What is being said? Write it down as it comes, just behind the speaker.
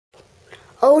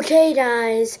Okay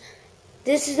guys,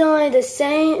 this is only the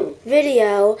same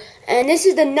video, and this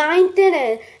is the 9th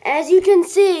inning. As you can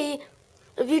see,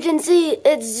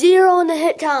 it's 0 in the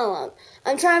hit column.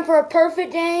 I'm trying for a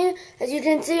perfect game. As you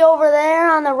can see over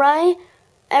there on the right,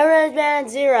 everyone's been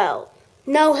at 0.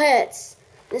 No hits.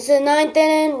 This is the 9th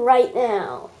inning right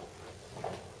now.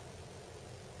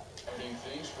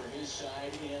 Things for his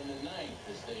side in the 9th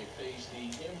as they face the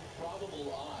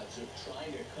improbable odds of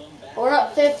trying to come back. We're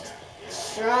up 5th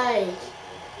strike. These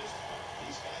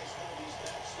guys know these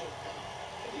bats still come.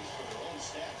 At least for their own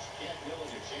stats. You can't mill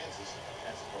your chances.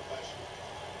 That's a professional.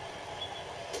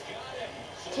 Got him.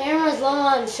 Camera's low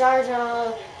on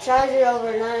charger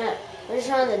overnight. We're just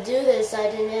trying to do this so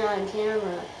I can get on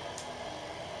camera.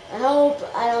 I hope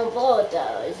I don't blow it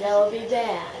though, because that would be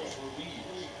bad.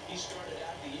 He started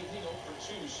out the evening 0 for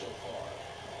 2 so far.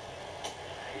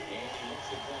 And he looks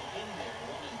to come in there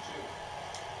 1 and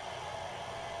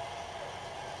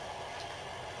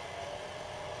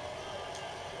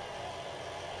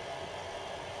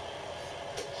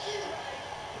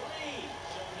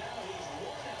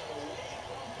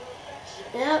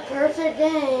 2. Yeah, perfect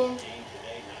game.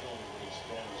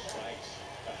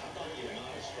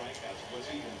 What's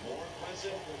even more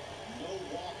impressive, no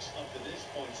walks up to this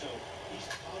point, so he's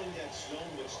pounding that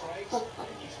zone with strikes, and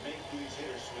he's making these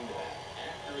hitters swing the bat.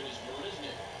 Accurate is more, isn't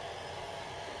it?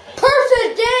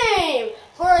 Perfect game!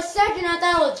 For a second I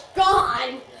thought it was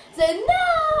gone. I said no!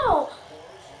 Well,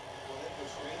 it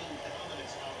was raining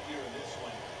dominance out here in this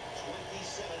one.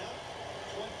 27 up,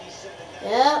 27 down.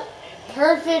 Yep,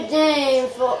 perfect game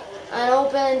for an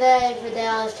open day for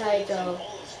Dallas Tycho.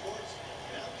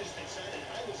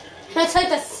 That's like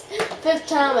the 5th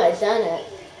time I've done it,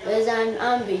 because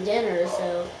I'm a beginner,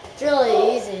 so it's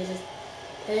really easy. Just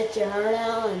hit your heart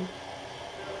out, and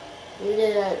we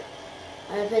did it.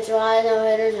 I pitched a lot of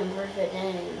no-hitters and perfect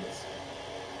games.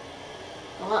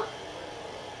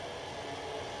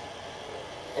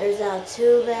 There's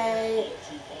Altuve,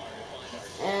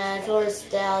 and of course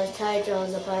Dallas Tycho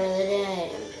is a part of the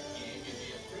game.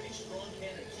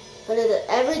 But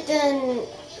everything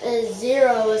is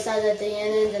 0 besides at the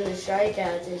innings and the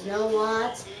strikeouts. There's no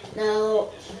walks,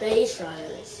 no base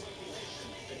runners.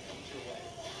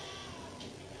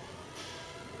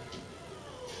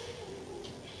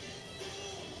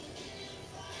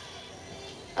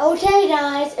 Okay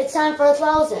guys, it's time for a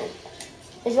closing.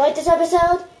 If you like this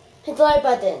episode, hit the like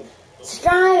button.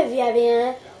 Subscribe if you haven't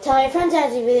yet. Tell your friends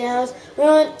about these videos. We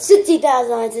want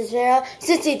 60,000 likes this video.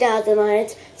 60,000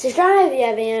 likes. Subscribe if you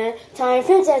haven't yet. Tell your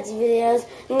friends about these videos.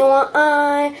 You know what?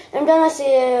 I am gonna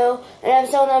see you in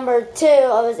episode number 2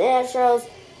 of his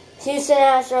Houston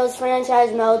Astros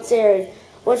franchise mode series.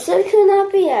 Which there could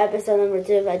not be episode number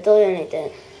 2 if I told you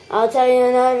anything. I'll tell you in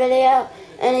another video.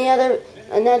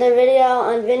 Another video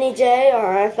on Vinny J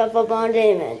or FF Bond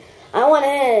Damon. I want to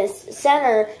hit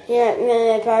center here at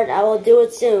Minute Park. I will do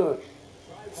it soon.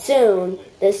 Soon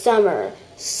this summer.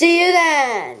 See you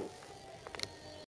then!